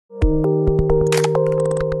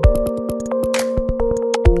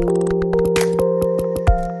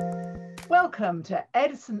Welcome to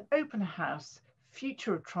Edison Open House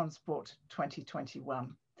Future of Transport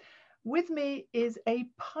 2021. With me is a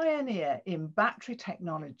pioneer in battery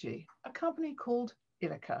technology, a company called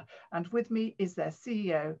Ilika, and with me is their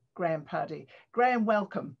CEO, Graham Purdy. Graham,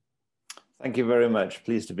 welcome. Thank you very much.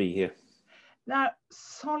 Pleased to be here. Now,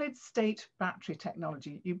 solid state battery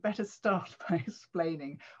technology, you better start by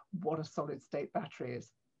explaining what a solid state battery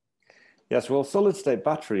is. Yes, well, solid state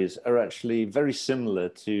batteries are actually very similar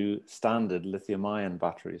to standard lithium ion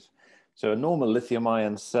batteries. So a normal lithium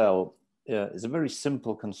ion cell is a very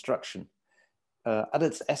simple construction. At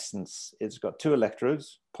its essence, it's got two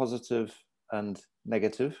electrodes, positive and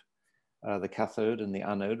negative, the cathode and the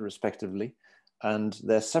anode respectively, and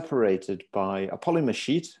they're separated by a polymer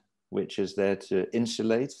sheet, which is there to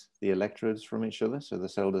insulate the electrodes from each other so the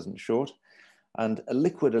cell doesn't short, and a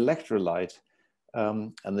liquid electrolyte.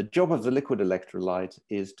 And the job of the liquid electrolyte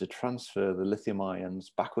is to transfer the lithium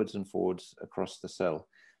ions backwards and forwards across the cell.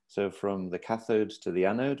 So from the cathode to the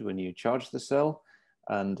anode when you charge the cell,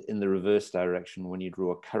 and in the reverse direction when you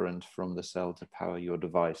draw a current from the cell to power your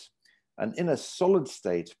device. And in a solid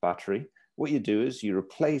state battery, what you do is you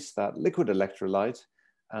replace that liquid electrolyte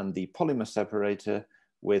and the polymer separator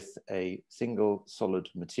with a single solid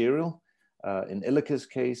material. In Ilika's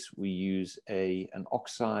case, we use an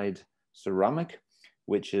oxide ceramic,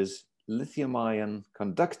 which is lithium ion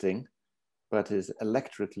conducting, but is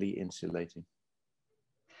electrically insulating.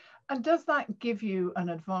 And does that give you an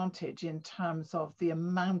advantage in terms of the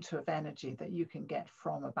amount of energy that you can get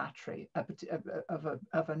from a battery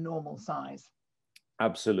of a normal size?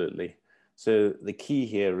 Absolutely. So the key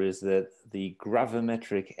here is that the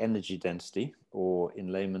gravimetric energy density, or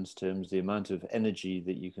in layman's terms, the amount of energy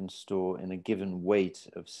that you can store in a given weight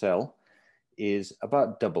of cell, is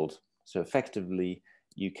about doubled. So effectively,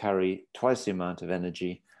 you carry twice the amount of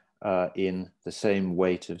energy in the same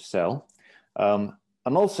weight of cell. And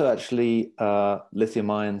also actually, lithium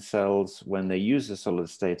ion cells, when they use a solid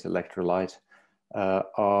state electrolyte,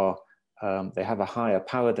 they have a higher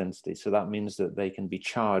power density. So that means that they can be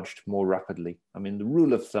charged more rapidly. I mean, the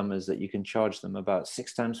rule of thumb is that you can charge them about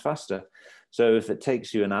 6 times faster. So if it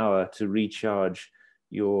takes you an hour to recharge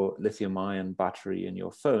your lithium ion battery in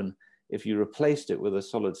your phone, if you replaced it with a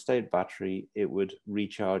solid state battery, it would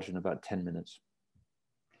recharge in about 10 minutes.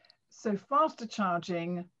 So faster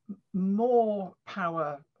charging, more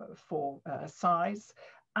power for size.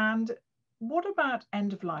 And what about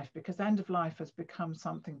end of life? Because end of life has become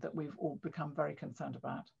something that we've all become very concerned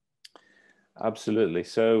about. Absolutely.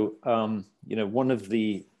 So, one of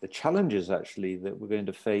the challenges actually that we're going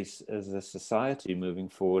to face as a society moving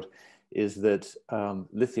forward is that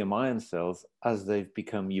lithium ion cells, as they've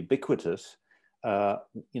become ubiquitous,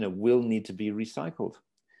 will need to be recycled.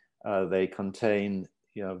 They contain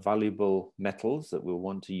valuable metals that we'll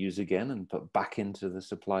want to use again and put back into the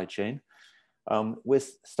supply chain.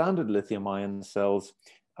 With standard lithium ion cells,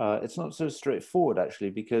 it's not so straightforward actually,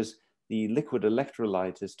 because the liquid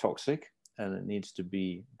electrolyte is toxic and it needs to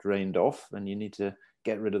be drained off, and you need to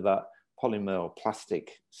get rid of that polymer or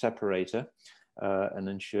plastic separator and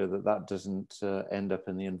ensure that that doesn't end up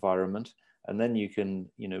in the environment. And then you can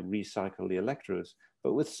recycle the electrodes.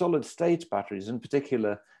 But with solid state batteries, in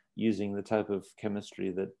particular, using the type of chemistry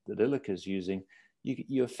that Ilika is using,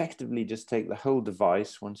 you effectively just take the whole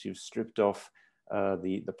device once you've stripped off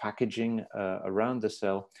the packaging around the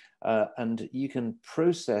cell, and you can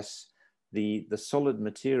process the solid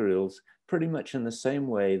materials pretty much in the same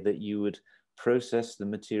way that you would process the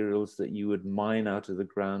materials that you would mine out of the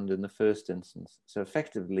ground in the first instance. So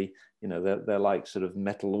effectively, they're like sort of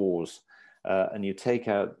metal ores, and you take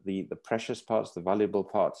out the precious parts, the valuable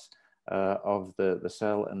parts of the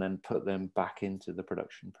cell, and then put them back into the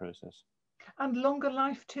production process. And longer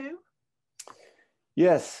life too?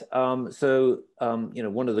 Yes. One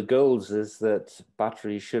of the goals is that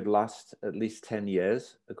batteries should last at least 10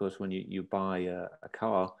 years. Of course, when you buy a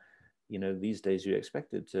car, these days you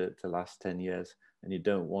expect it to last 10 years, and you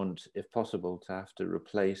don't want, if possible, to have to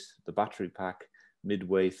replace the battery pack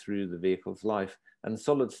midway through the vehicle's life. And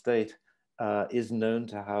solid state is known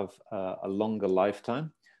to have a longer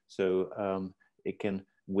lifetime. So it can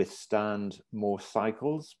withstand more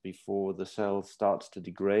cycles before the cell starts to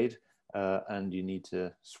degrade, and you need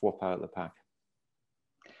to swap out the pack.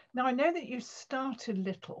 Now, I know that you started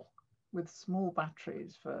little with small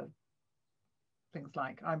batteries for things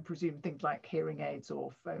like, I presume, things like hearing aids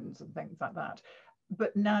or phones and things like that.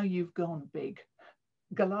 But now you've gone big,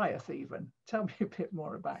 Goliath even. Tell me a bit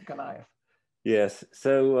more about Goliath. Yes.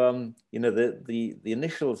 So, the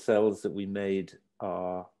initial cells that we made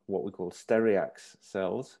are what we call Stereax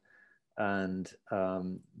cells, and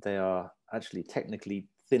they are actually technically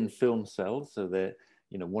thin film cells. So they're,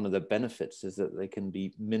 one of the benefits is that they can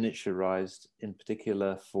be miniaturized, in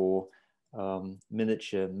particular for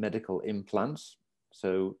miniature medical implants.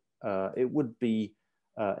 So it would be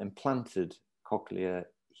implanted cochlear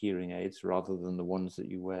hearing aids rather than the ones that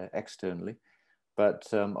you wear externally,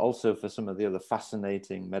 but also for some of the other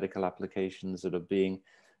fascinating medical applications that are being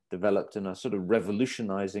developed and are sort of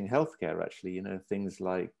revolutionizing healthcare, actually, things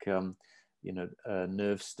like,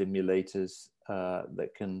 nerve stimulators that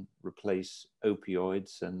can replace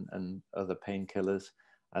opioids and other painkillers,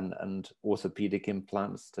 and orthopedic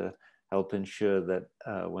implants to help ensure that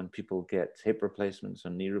when people get hip replacements or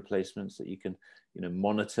knee replacements, that you can,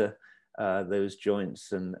 monitor those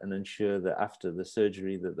joints and ensure that after the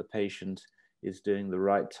surgery that the patient is doing the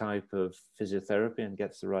right type of physiotherapy and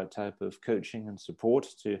gets the right type of coaching and support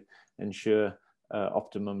to ensure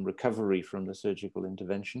optimum recovery from the surgical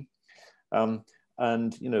intervention.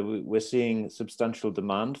 And, we're seeing substantial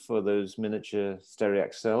demand for those miniature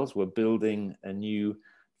Stereax cells. We're building a new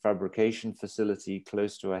fabrication facility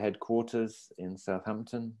close to our headquarters in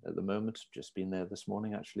Southampton at the moment. Just been there this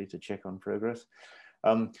morning, actually, to check on progress.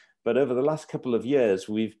 But over the last couple of years,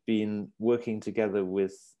 we've been working together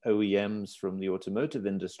with OEMs from the automotive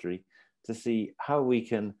industry to see how we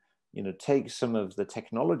can, take some of the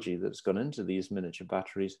technology that's gone into these miniature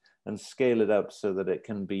batteries and scale it up so that it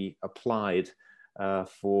can be applied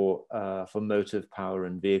for motive power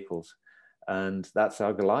in vehicles. And that's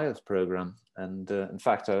our Goliath program. And in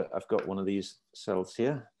fact, I've got one of these cells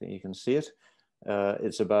here. I think you can see it.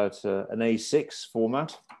 It's about an A6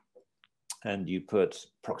 format. And you put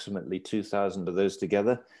approximately 2,000 of those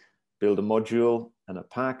together, build a module and a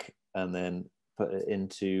pack, and then put it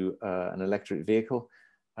into an electric vehicle.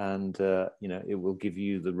 And, it will give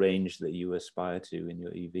you the range that you aspire to in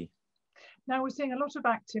your EV. Now, we're seeing a lot of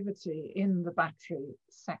activity in the battery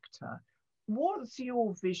sector. What's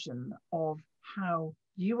your vision of how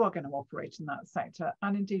you are going to operate in that sector,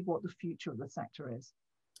 and indeed what the future of the sector is?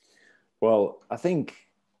 Well, I think,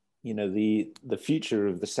 the future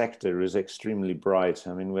of the sector is extremely bright.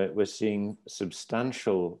 I mean, we're seeing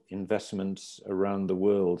substantial investments around the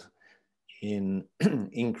world in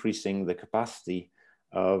increasing the capacity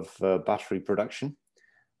of battery production.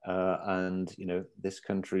 And, this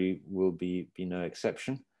country will be no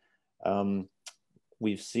exception.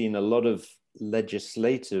 We've seen a lot of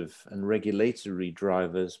legislative and regulatory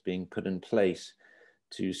drivers being put in place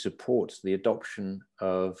to support the adoption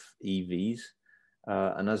of EVs.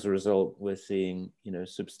 And as a result, we're seeing,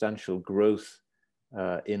 substantial growth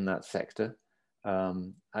in that sector.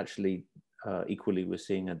 Actually, equally, we're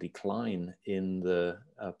seeing a decline in the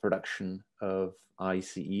production of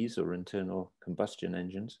ICEs, or internal combustion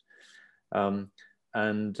engines.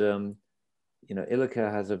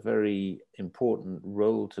 Ilika has a very important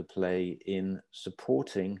role to play in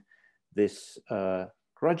supporting this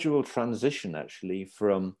gradual transition, actually,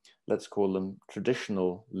 from, let's call them,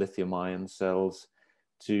 traditional lithium-ion cells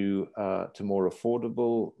to more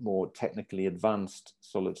affordable, more technically advanced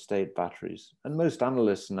solid-state batteries. And most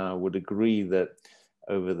analysts now would agree that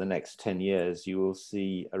over the next 10 years, you will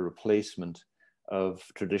see a replacement of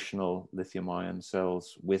traditional lithium-ion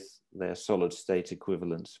cells with their solid-state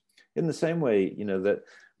equivalents. In the same way, that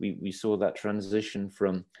we saw that transition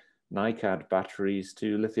from NiCad batteries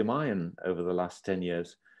to lithium-ion over the last 10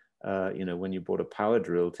 years. When you bought a power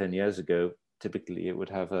drill 10 years ago, typically it would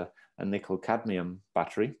have a nickel cadmium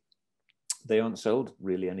battery. They aren't sold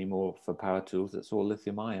really anymore for power tools. It's all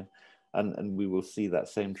lithium-ion. And we will see that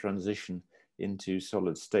same transition into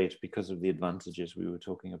solid state because of the advantages we were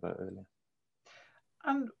talking about earlier.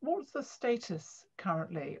 And what's the status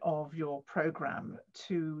currently of your program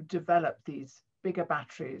to develop these bigger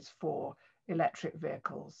batteries for electric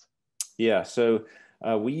vehicles? Yeah, so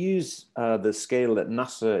we use the scale that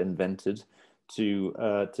NASA invented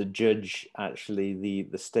to judge actually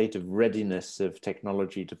the state of readiness of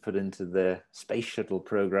technology to put into their space shuttle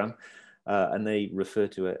program. And they refer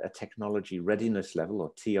to a technology readiness level,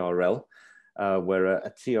 or TRL, where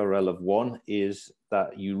a TRL of 1 is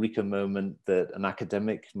that eureka moment that an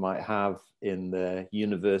academic might have in their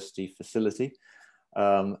university facility.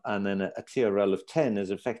 And then a TRL of 10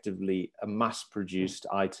 is effectively a mass-produced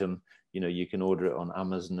item. You can order it on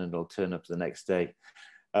Amazon and it'll turn up the next day.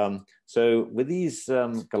 So with these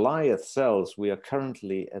Goliath cells, we are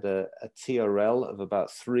currently at a TRL of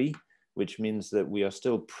about 3, which means that we are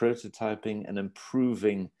still prototyping and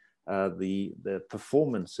improving the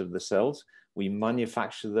performance of the cells. We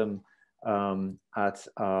manufacture them at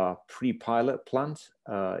our pre-pilot plant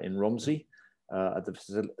in Romsey, at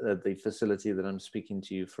the facility that I'm speaking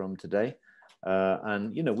to you from today.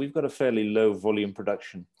 And we've got a fairly low volume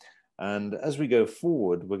production. And as we go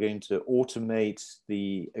forward, we're going to automate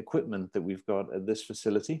the equipment that we've got at this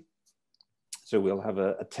facility. So we'll have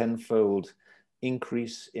a tenfold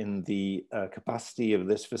increase in the capacity of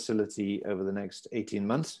this facility over the next 18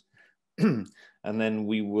 months. And then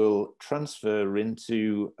we will transfer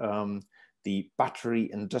into the Battery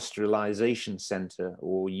Industrialization Center,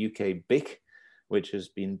 or UK BIC, which has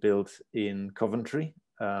been built in Coventry.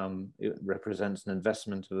 It represents an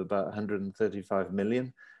investment of about 135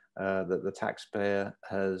 million that the taxpayer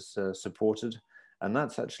has supported. And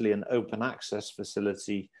that's actually an open access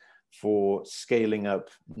facility for scaling up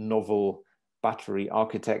novel battery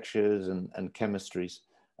architectures and chemistries.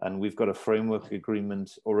 And we've got a framework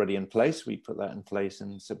agreement already in place. We put that in place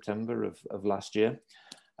in September of last year.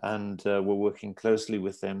 And we're working closely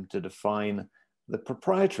with them to define the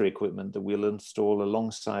proprietary equipment that we'll install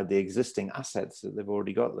alongside the existing assets that they've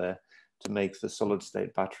already got there to make the solid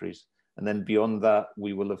state batteries. And then beyond that,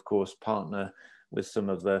 we will of course partner with some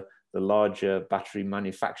of the larger battery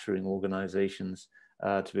manufacturing organizations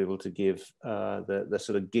to be able to give the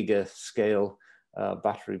sort of giga scale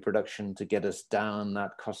battery production to get us down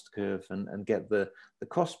that cost curve and get the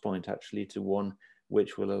cost point actually to one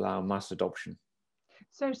which will allow mass adoption.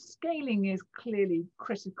 So scaling is clearly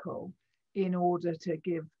critical in order to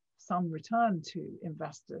give some return to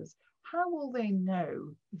investors. How will they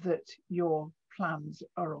know that your plans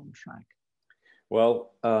are on track?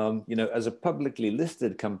 Well, you know, as a publicly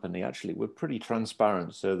listed company, actually, we're pretty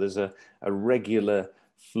transparent. So there's a regular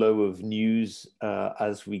flow of news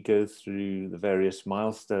as we go through the various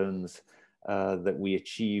milestones that we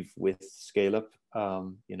achieve with Scale Up.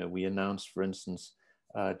 You know, we announced, for instance,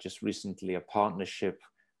 just recently a partnership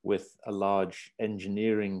with a large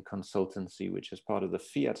engineering consultancy, which is part of the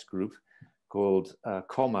Fiat group, called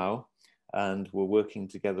Comau, and we're working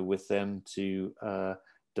together with them to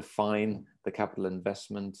define the capital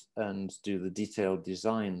investment and do the detailed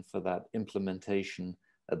design for that implementation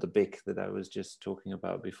at the BIC that I was just talking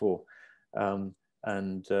about before. You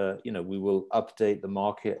know, we will update the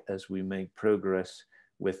market as we make progress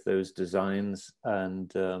with those designs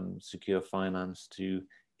and secure finance to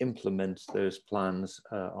implement those plans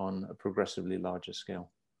on a progressively larger scale.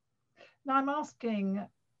 Now I'm asking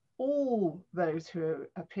all those who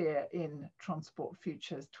appear in Transport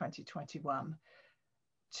Futures 2021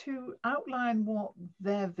 to outline what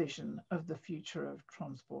their vision of the future of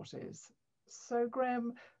transport is. So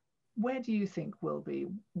Graham, where do you think we'll be?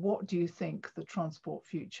 What do you think the transport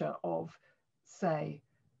future of, say,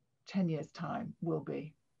 10 years' time will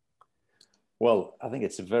be? Well, I think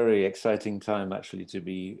it's a very exciting time actually to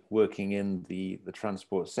be working in the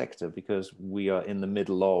transport sector, because we are in the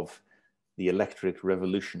middle of the electric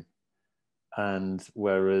revolution. And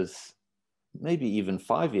whereas maybe even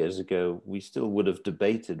 5 years ago, we still would have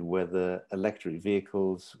debated whether electric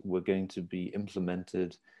vehicles were going to be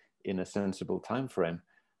implemented in a sensible time frame,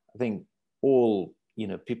 I think all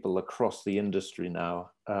people across the industry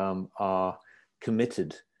now are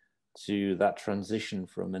committed to that transition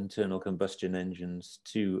from internal combustion engines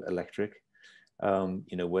to electric.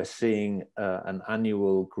 We're seeing an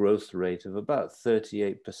annual growth rate of about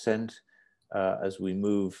 38% as we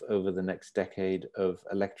move over the next decade of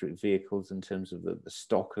electric vehicles in terms of the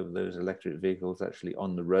stock of those electric vehicles actually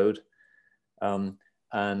on the road.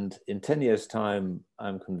 And in 10 years' time,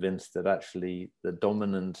 I'm convinced that actually the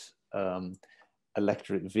dominant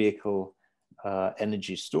electric vehicle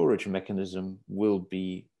energy storage mechanism will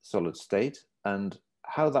be solid state. And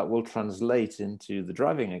how that will translate into the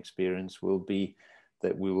driving experience will be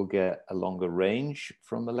that we will get a longer range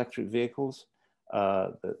from electric vehicles.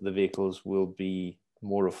 The vehicles will be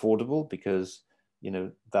more affordable because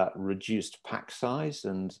that reduced pack size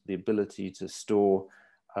and the ability to store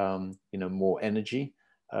more energy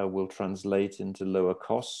will translate into lower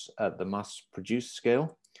costs at the mass produced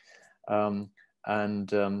scale.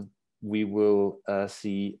 We will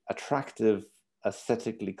see attractive,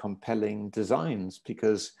 aesthetically compelling designs,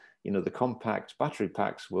 because the compact battery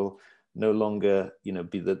packs will no longer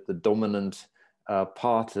be the dominant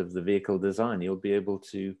part of the vehicle design. You'll be able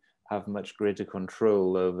to have much greater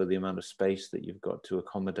control over the amount of space that you've got to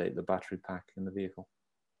accommodate the battery pack in the vehicle.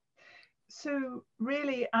 So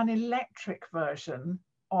really an electric version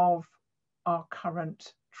of our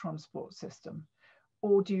current transport system?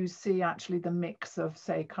 Or do you see actually the mix of,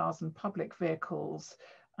 say, cars and public vehicles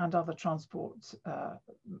and other transport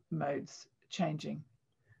modes changing?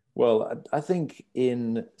 Well, I think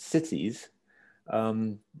in cities,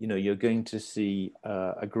 you're going to see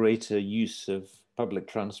a greater use of public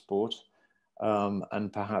transport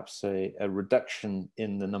and perhaps a reduction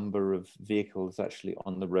in the number of vehicles actually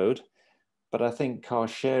on the road. But I think car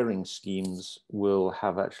sharing schemes will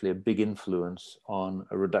have actually a big influence on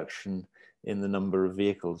a reduction in the number of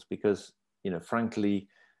vehicles, because, frankly,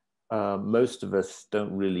 most of us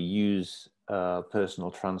don't really use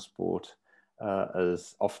personal transport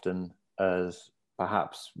as often as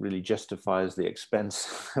perhaps really justifies the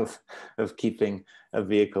expense of keeping a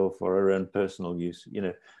vehicle for our own personal use.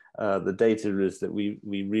 The data is that we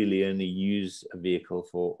really only use a vehicle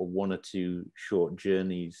for 1 or 2 short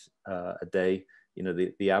journeys a day.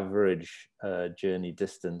 The average journey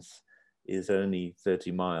distance is only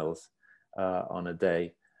 30 miles on a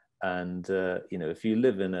day. And, if you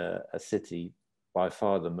live in a city, by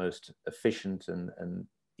far the most efficient and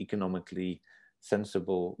economically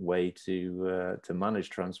sensible way to manage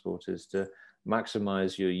transport is to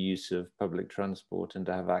maximize your use of public transport and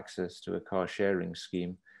to have access to a car sharing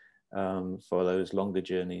scheme for those longer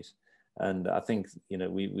journeys. And I think,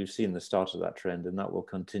 we've seen the start of that trend, and that will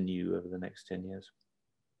continue over the next 10 years.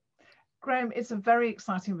 Graham, it's a very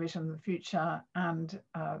exciting vision of the future, and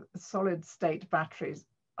solid state batteries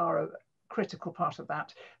are a critical part of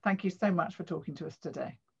that. Thank you so much for talking to us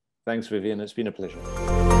today. Thanks, Vivian. It's been a pleasure.